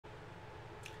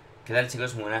¿Qué tal,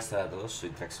 chicos? Muy buenas tardes a todos,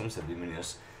 soy Traxxum, sed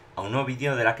bienvenidos a un nuevo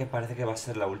vídeo de la que parece que va a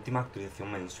ser la última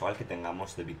actualización mensual que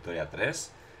tengamos de Victoria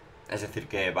 3. Es decir,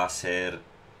 que va a ser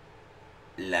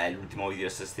el último vídeo de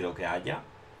ese estilo que haya.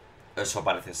 Eso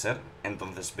parece ser,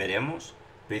 entonces veremos.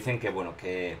 Pero dicen que, bueno,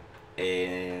 que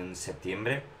en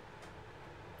septiembre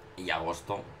y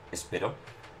agosto, espero,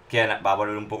 que va a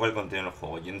volver un poco el contenido del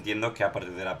juego. Yo entiendo que a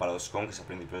partir de la Paroscon, que es a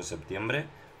principios de septiembre,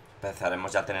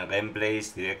 empezaremos ya a tener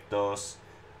gameplays, directos,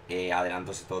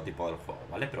 adelantos y todo tipo del juego,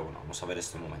 ¿vale? Pero bueno, vamos a ver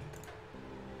este momento.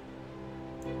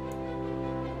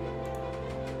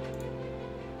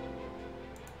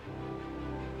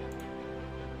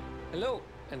 Hello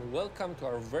and welcome to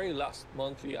our very last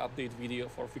monthly update video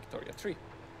for Victoria 3.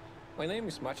 My name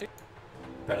is Maciej.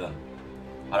 Perdón,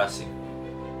 ahora sí.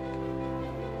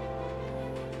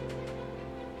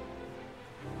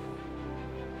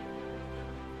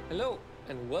 Hello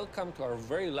and welcome to our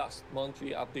very last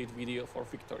monthly update video for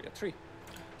Victoria 3.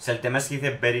 O sea, el tema es que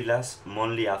dice Very Last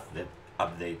Monthly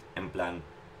Update, en plan,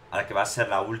 a la que va a ser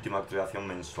la última actualización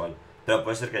mensual. Pero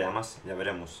puede ser que haya más, ya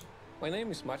veremos. My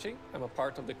name is Maciej, I'm a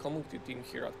part of the community team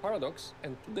here at Paradox,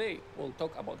 and today we'll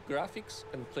talk about graphics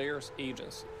and players'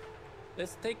 agency.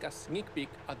 Let's take a sneak peek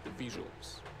at the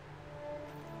visuals.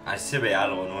 Ahí se ve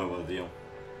algo nuevo, tío.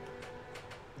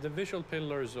 The visual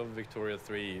pillars of Victoria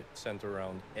 3 center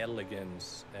around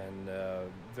elegance and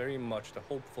very much the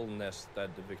hopefulness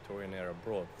that the Victorian era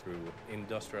brought through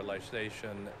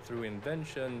industrialization, through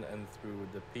invention, and through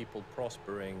the people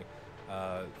prospering,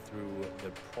 through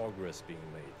the progress being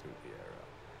made through the era.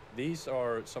 These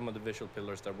are some of the visual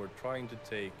pillars that we're trying to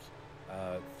take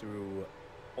through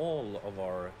all of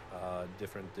our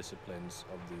different disciplines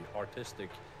of the artistic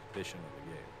vision of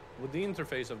the game. With the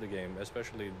interface of the game,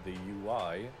 especially the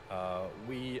UI,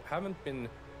 we haven't been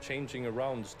changing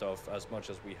around stuff as much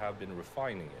as we have been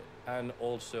refining it. And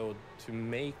also to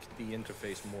make the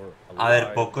interface more alive, A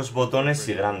ver, pocos botones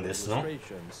y grandes, ¿no?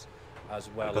 As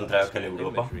well Al contrario as que en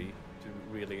Europa. imagery, to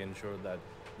really ensure that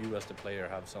you as the player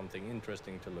have something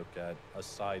interesting to look at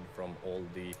aside from all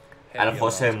the El juego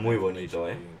se ve amounts of muy information bonito,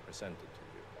 being presented to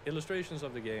you. Illustrations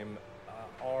of the game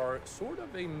are sort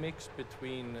of a mix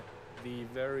between the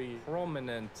very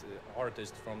prominent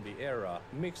artists from the era,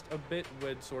 mixed a bit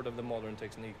with sort of the modern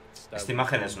techniques that Esta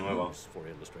imagen es nueva. use for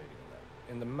illustrating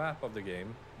that. In the map of the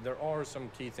game, there are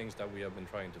some key things that we have been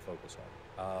trying to focus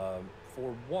on.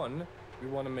 For one, we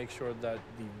want to make sure that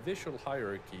the visual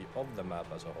hierarchy of the map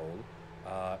as a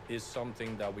whole is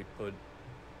something that we put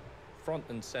front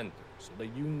and center, so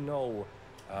that you know,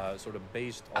 sort of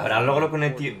based on Habrá logro con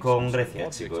Grecia, Grecia,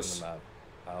 chicos.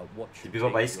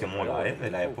 Típico país que mola, de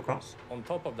la época. On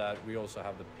top of that, we also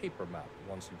have the paper map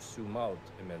once you zoom out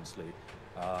immensely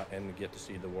and get to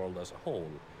see the world as a whole.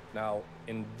 Now,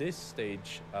 in this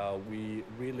stage, we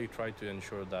really try to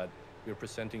ensure that we're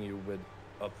presenting you with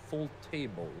a full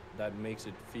table that makes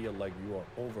it feel like you are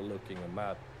overlooking a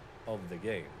map of the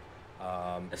game.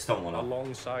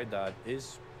 Alongside that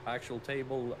is actual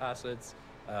table assets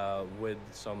with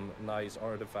some nice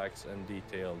artifacts and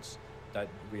details that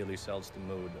really sells the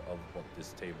mood of what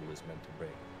this table is meant to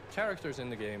bring. Characters in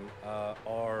the game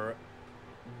are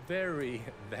very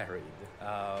varied.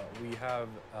 We have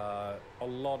a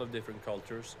lot of different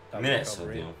cultures that we're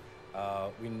covering.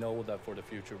 We know that for the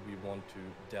future we want to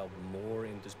delve more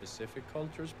into specific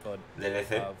cultures, but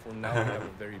for now we have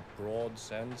a very broad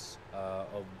sense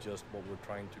of just what we're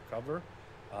trying to cover.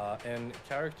 And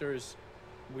characters,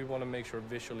 we want to make sure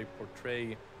visually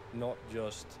portray not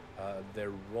just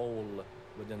their role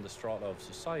within the strata of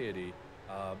society,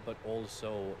 but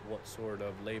also what sort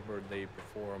of labor they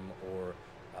perform or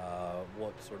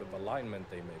what sort of alignment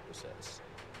they may possess.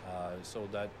 So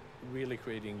that really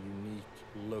creating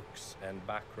unique looks and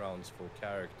backgrounds for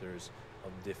characters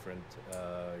of different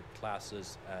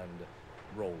classes and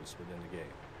roles within the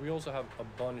game. We also have a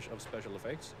bunch of special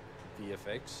effects,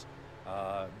 VFX,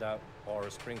 that are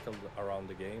sprinkled around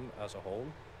the game as a whole.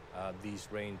 These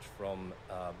range from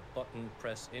button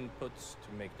press inputs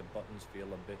to make the buttons feel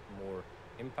a bit more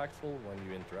impactful when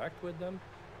you interact with them,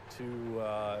 to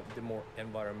the more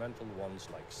environmental ones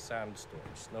like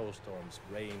sandstorms, snowstorms,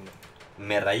 rain.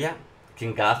 Me raya que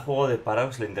en cada juego de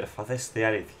Paradox la interfaz esté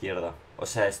a la izquierda. O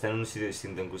sea, está en un sitio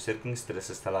distinto. En Crusader Kings 3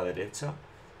 está a la derecha,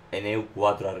 en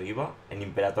EU4 arriba, en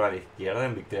Imperator a la izquierda,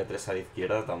 en Victoria 3 a la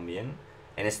izquierda también,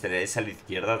 en Stellaris a la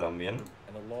izquierda también.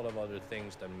 And a lot of other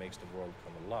things that makes the world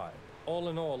come alive. All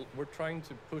in all, we're trying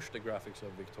to push the graphics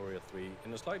of Victoria 3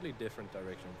 in a slightly different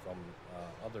direction from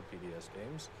other PDS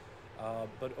games,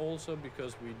 but also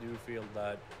because we do feel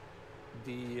that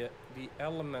the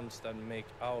elements that make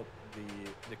out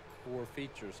the core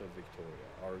features of Victoria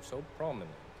are so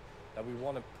prominent that we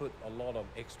want to put a lot of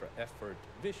extra effort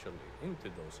visually into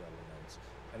those elements,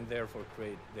 and therefore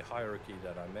create the hierarchy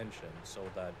that I mentioned, so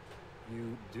that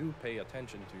you do pay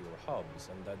attention to your hubs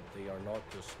and that they are not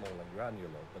just small and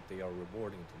granular, but they are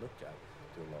rewarding to look at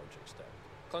to a large extent.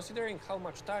 Considering how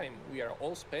much time we are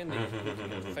all spending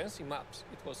looking at fancy maps,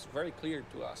 it was very clear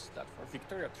to us that for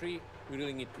Victoria 3, we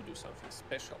really need to do something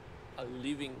special, a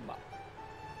living map.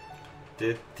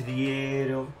 There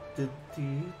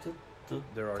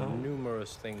are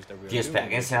numerous things that we are Tío, espera,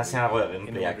 que se hace algo de in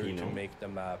gameplay order aquí, to ¿no? make the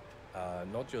map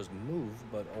not just move,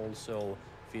 but also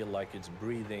feel like it's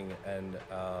breathing and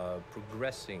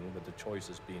progressing with the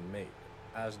choices being made.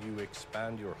 As you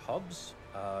expand your hubs,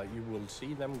 you will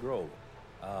see them grow.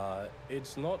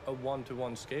 It's not a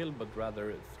one-to-one scale, but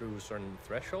rather through certain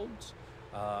thresholds.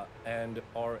 And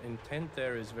our intent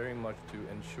there is very much to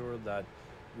ensure that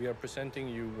we are presenting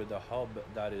you with a hub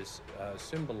that is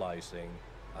symbolizing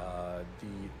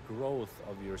the growth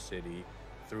of your city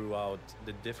throughout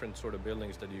the different sort of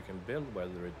buildings that you can build,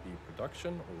 whether it be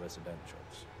production or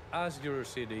residentials. As your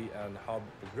city and hub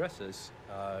progresses,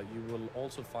 you will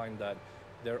also find that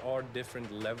there are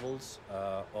different levels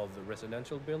of the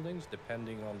residential buildings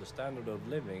depending on the standard of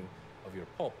living of your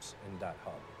pops in that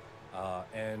hub.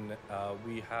 And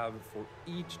we have for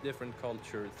each different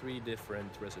culture 3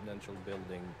 different residential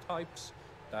building types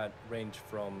that range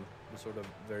from the sort of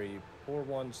very poor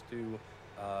ones to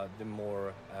the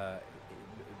more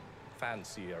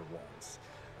fancier ones.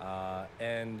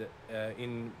 And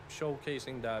in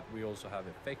showcasing that, we also have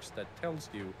effects that tells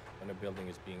you when a building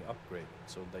is being upgraded,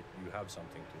 so that you have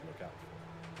something to look out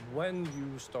for. When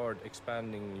you start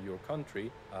expanding your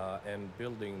country and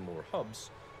building more hubs,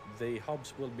 the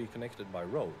hubs will be connected by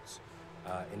roads.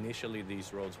 Initially,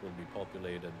 these roads will be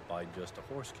populated by just a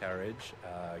horse carriage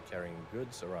carrying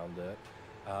goods around it.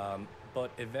 But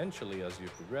eventually, as you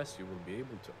progress, you will be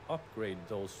able to upgrade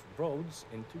those roads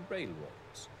into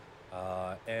railroads.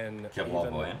 And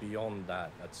even beyond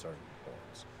that at certain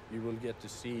points. You will get to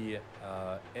see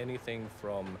anything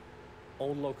from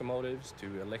old locomotives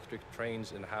to electric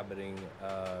trains inhabiting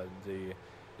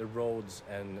the roads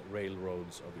and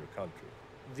railroads of your country.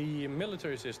 The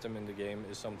military system in the game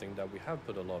is something that we have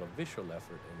put a lot of visual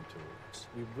effort into.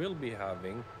 We will be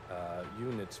having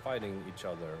units fighting each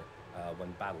other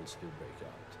when battles do break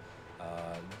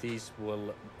out. These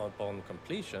will, upon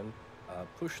completion,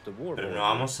 push the war Pero no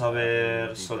vamos a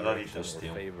ver soldaditos, in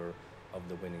tío. favor of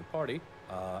the winning party,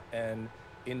 and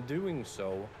in doing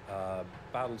so,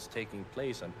 battles taking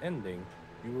place and ending,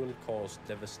 you will cause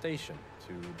devastation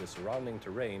to the surrounding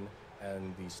terrain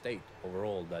and the state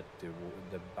overall that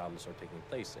the battles are taking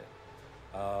place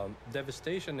in.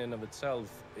 Devastation in of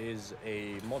itself is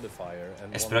a modifier,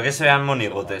 and espero que se vean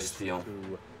monigotes, tío,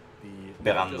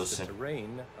 not just the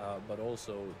terrain, but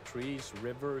also trees,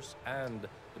 rivers, and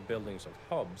the buildings of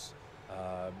hubs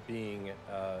being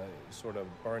sort of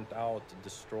burnt out,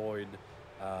 destroyed,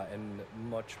 and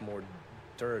much more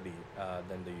dirty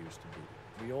than they used to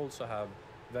be. We also have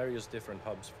various different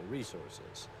hubs for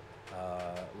resources,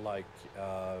 like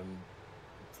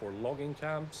for logging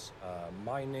camps,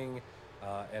 mining,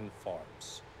 and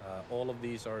farms. All of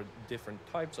these are different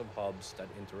types of hubs that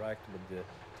interact with the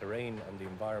terrain and the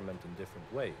environment in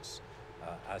different ways.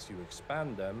 As you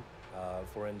expand them,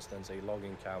 for instance, a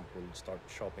logging camp will start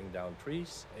chopping down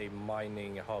trees, a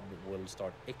mining hub will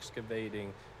start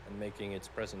excavating and making its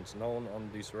presence known on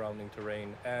the surrounding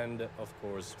terrain, and of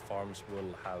course farms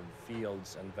will have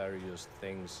fields and various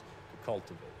things to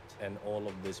cultivate, and all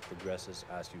of this progresses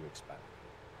as you expand.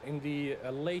 In the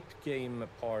late game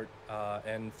part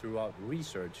and throughout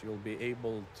research, you'll be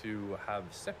able to have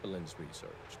zeppelins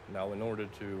researched. Now, in order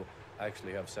to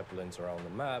actually have zeppelins around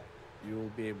the map,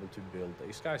 you'll be able to build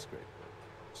a skyscraper.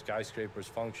 Skyscrapers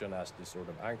function as the sort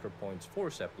of anchor points for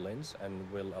zeppelins and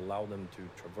will allow them to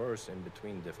traverse in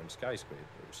between different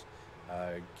skyscrapers,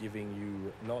 giving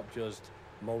you not just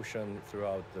motion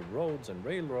throughout the roads and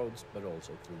railroads, but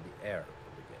also through the air.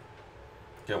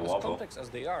 As complex as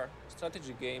they are,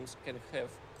 strategy games can have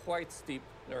quite steep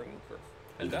learning curve.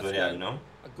 El And that's tutorial, when ¿no?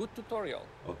 a good tutorial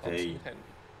comes Okay. in handy.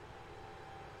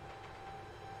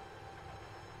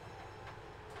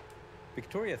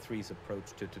 Victoria 3's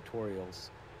approach to tutorials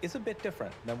is a bit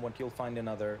different than what you'll find in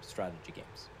other strategy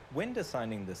games. When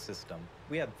designing this system,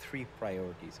 we had 3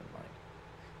 priorities in mind.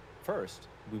 First,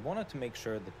 we wanted to make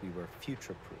sure that we were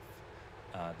future-proof,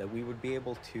 that we would be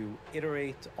able to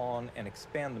iterate on and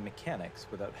expand the mechanics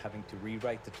without having to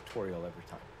rewrite the tutorial every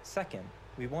time. Second,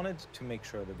 we wanted to make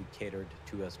sure that we catered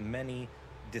to as many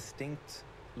distinct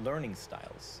learning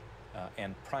styles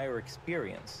and prior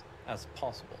experience as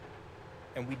possible.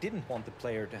 And we didn't want the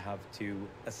player to have to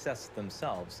assess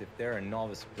themselves if they're a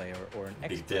novice player or an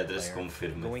expert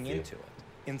player going into it.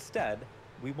 Instead,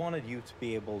 we wanted you to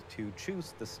be able to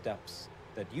choose the steps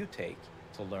that you take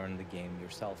to learn the game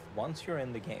yourself once you're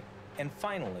in the game. And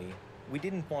finally, we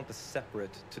didn't want a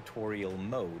separate tutorial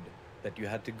mode that you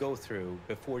had to go through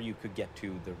before you could get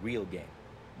to the real game.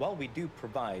 While we do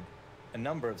provide a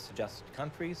number of suggested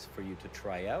countries for you to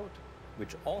try out,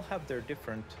 which all have their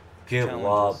different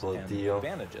challenges and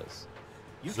advantages,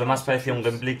 es lo más parecido a un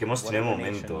gameplay que hemos tenido en el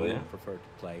momento, prefer to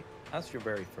play as your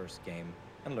very first game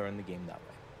and learn the game that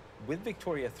way. With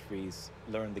Victoria 3's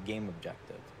Learn the Game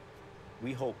objective,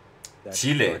 we hope that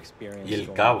Chile y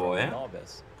el Cabo,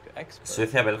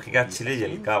 Suecia, Bélgica, Chile y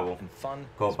el Cabo,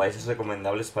 como países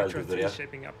recomendables para el tutorial. Is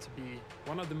shaping up to be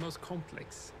one of the most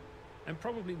complex and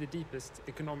probably the deepest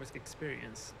economic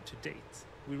experience to date.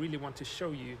 We really want to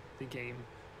show you the game,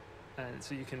 and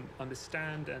so you can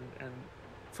understand and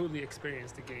fully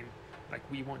experience the game like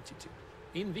we want you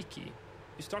to. In Wiki,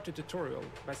 you start a tutorial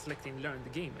by selecting Learn the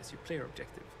Game as your player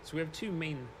objective. So we have two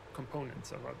main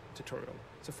components of our tutorial.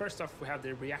 So first off, we have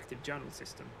the reactive journal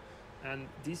system. And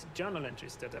these journal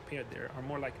entries that appear there are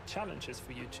more like challenges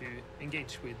for you to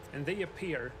engage with. And they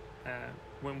appear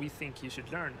when we think you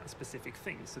should learn a specific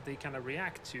thing. So they kind of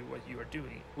react to what you are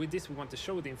doing. With this, we want to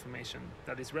show the information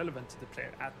that is relevant to the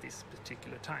player at this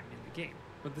particular time in the game.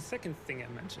 But the second thing I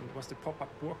mentioned was the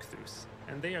pop-up walkthroughs.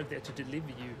 And they are there to deliver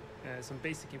you some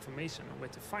basic information on where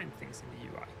to find things in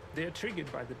the UI. They are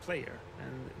triggered by the player,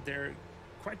 and they're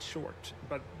quite short,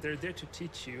 but they're there to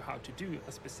teach you how to do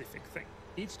a specific thing.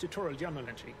 Each tutorial journal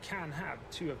entry can have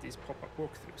two of these pop-up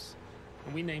walkthroughs,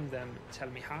 and we name them Tell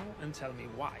Me How and Tell Me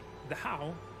Why. The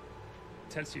how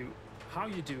tells you how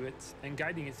you do it and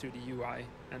guiding you through the UI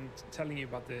and telling you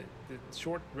about the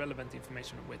short relevant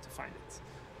information on where to find it.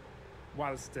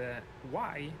 Whilst the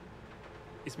why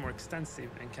is more extensive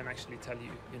and can actually tell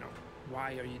you,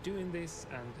 why are you doing this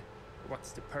and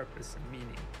what's the purpose and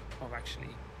meaning of actually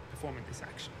performing this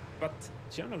action. But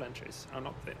journal entries are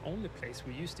not the only place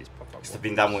we use these pop-up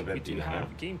walkthroughs. We do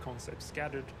have game concepts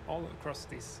scattered all across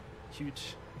this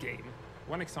huge game.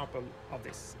 One example of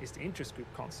this is the interest group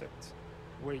concept,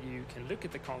 where you can look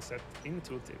at the concept in the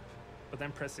tooltip, but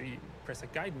then press a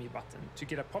guide me button to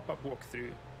get a pop-up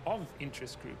walkthrough of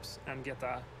interest groups and get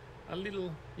a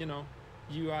little,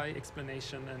 UI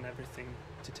explanation and everything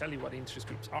to tell you what interest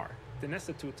groups are. The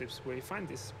nested tooltips where you find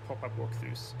these pop-up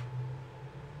walkthroughs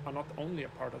are not only a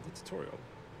part of the tutorial.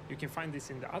 You can find this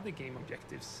in the other game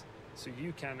objectives, so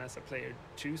you can, as a player,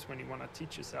 choose when you want to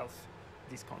teach yourself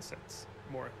these concepts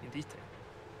more in detail.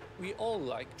 We all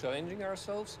like challenging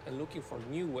ourselves and looking for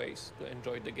new ways to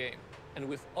enjoy the game. And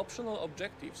with optional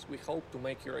objectives, we hope to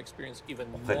make your experience even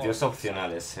more Objetivos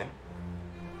opcionales,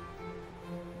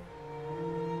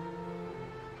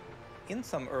 In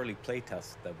some early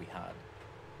playtests that we had,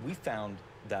 we found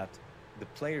that the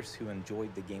players who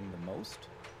enjoyed the game the most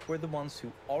were the ones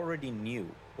who already knew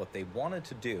what they wanted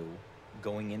to do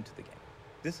going into the game.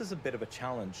 This is a bit of a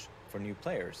challenge for new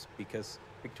players because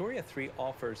Victoria 3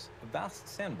 offers a vast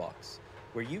sandbox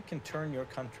where you can turn your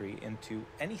country into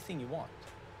anything you want.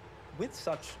 With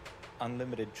such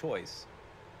unlimited choice,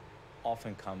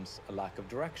 often comes a lack of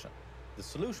direction. The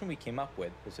solution we came up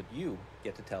with was that you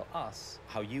get to tell us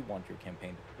how you want your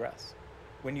campaign to progress.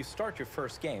 When you start your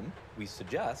first game, we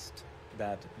suggest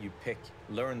that you pick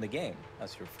Learn the Game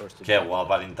as your first objective. Qué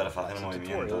guapa la interfaz en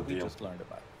movimiento, we tío. just learned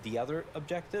about. The other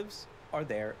objectives are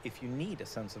there if you need a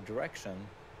sense of direction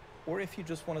or if you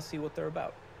just want to see what they're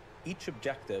about. Each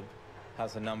objective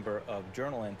has a number of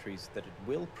journal entries that it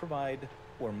will provide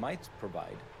or might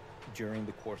provide during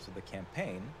the course of the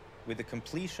campaign, with the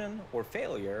completion or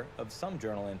failure of some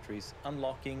journal entries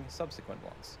unlocking subsequent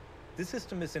ones. This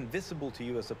system is invisible to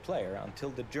you as a player until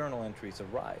the journal entries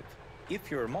arrive.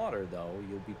 If you're a modder, though,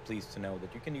 you'll be pleased to know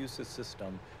that you can use this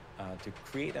system to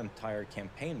create entire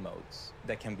campaign modes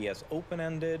that can be as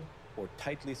open-ended or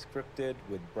tightly scripted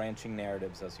with branching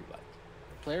narratives as you like.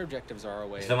 Player objectives are a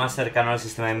way. Es lo más cercano al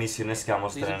sistema de misiones que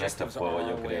vamos a These tener en este objectives juego, are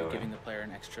yo a way creo. of giving the player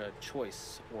an extra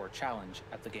choice or challenge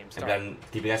at the game En start. plan,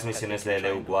 típicas misiones de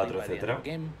LU4, etc.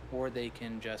 Game, or they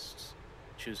can just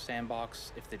choose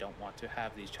sandbox if they don't want to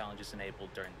have these challenges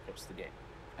enabled during the course of the game.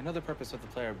 Another purpose of the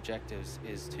player objectives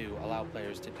is to allow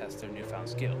players to test their newfound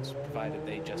skills, provided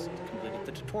they just completed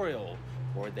the tutorial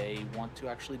or they want to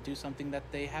actually do something that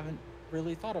they haven't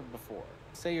really thought of before.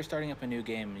 Say you're starting up a new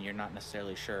game and you're not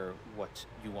necessarily sure what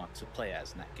you want to play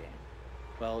as in that game.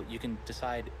 Well, you can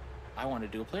decide, I want to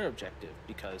do a player objective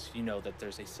because you know that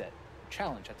there's a set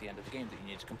challenge at the end of the game that you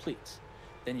need to complete.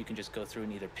 Then you can just go through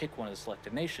and either pick one of the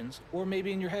selected nations, or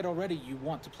maybe in your head already you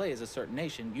want to play as a certain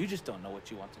nation, you just don't know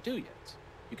what you want to do yet.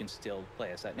 You can still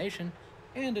play as that nation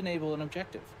and enable an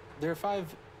objective. There are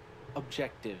 5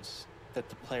 objectives that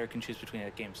the player can choose between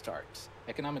at game starts.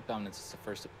 Economic dominance is the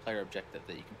first player objective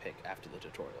that you can pick after the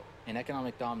tutorial. In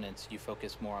economic dominance, you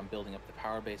focus more on building up the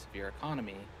power base of your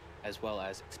economy, as well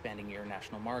as expanding your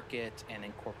national market and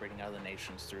incorporating other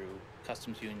nations through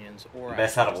customs unions or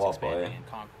expanding and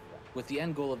conquering. With the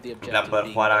end goal of the objective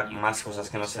being jugar that you más control cosas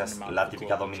que a no certain seas amount la of the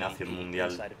típica global dominación GDP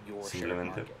mundial, inside of your shared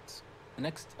simplemente. markets. The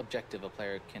next objective a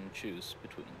player can choose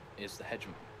between is the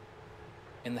hegemon.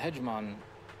 In the hegemon,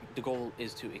 the goal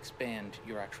is to expand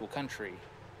your actual country,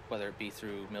 whether it be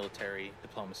through military,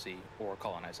 diplomacy, or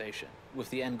colonization, with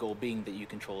the end goal being that you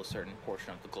control a certain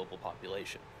portion of the global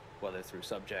population, whether through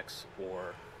subjects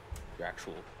or your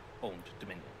actual owned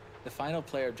dominion. The final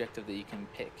player objective that you can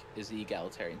pick is the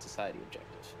egalitarian society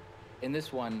objective. In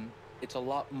this one, it's a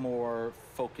lot more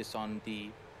focused on the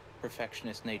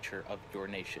perfectionist nature of your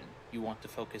nation. You want to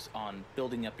focus on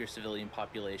building up your civilian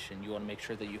population. You want to make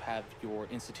sure that you have your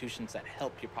institutions that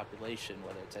help your population,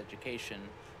 whether it's education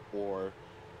or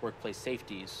workplace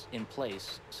safeties, in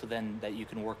place, so then that you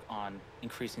can work on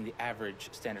increasing the average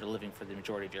standard of living for the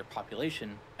majority of your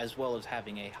population, as well as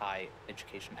having a high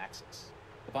education access.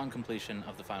 Upon completion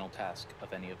of the final task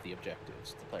of any of the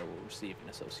objectives, the player will receive an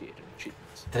associated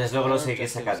achievement. 3 logros que hay que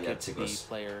Objectives sacar ya, give chicos. the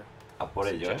player A por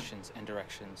ello, suggestions and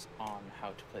directions on how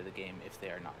to play the game if they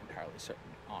are not entirely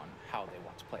certain on how they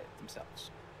want to play it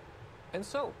themselves. And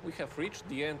so, we have reached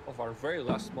the end of our very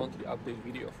last monthly update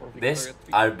video for ¿Ves? Victoria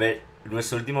 3. Al ver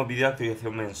nuestro último vídeo de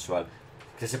actualización mensual,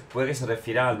 que se puede que se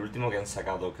refiera al último que han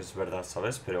sacado, que es verdad,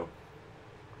 ¿sabes? Pero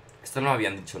esto no lo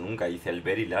habían dicho nunca, dice el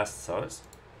very last, ¿sabes?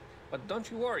 But don't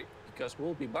you worry, because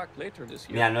we'll be back later this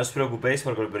year. Mira, no os preocupéis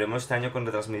porque volveremos este año con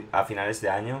a finales de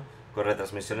año con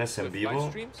retransmisiones en with vivo, live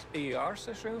streams, AR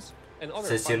sessions, and other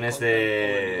sesiones fun content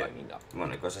de... already lining up.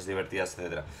 bueno, y cosas divertidas,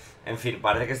 etcétera. En fin,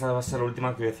 parece que esta va a ser la última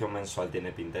actualización mensual,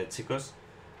 tiene pinta, chicos.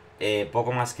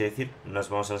 Poco más que decir, nos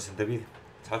vemos en el siguiente vídeo.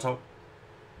 Chao, chao.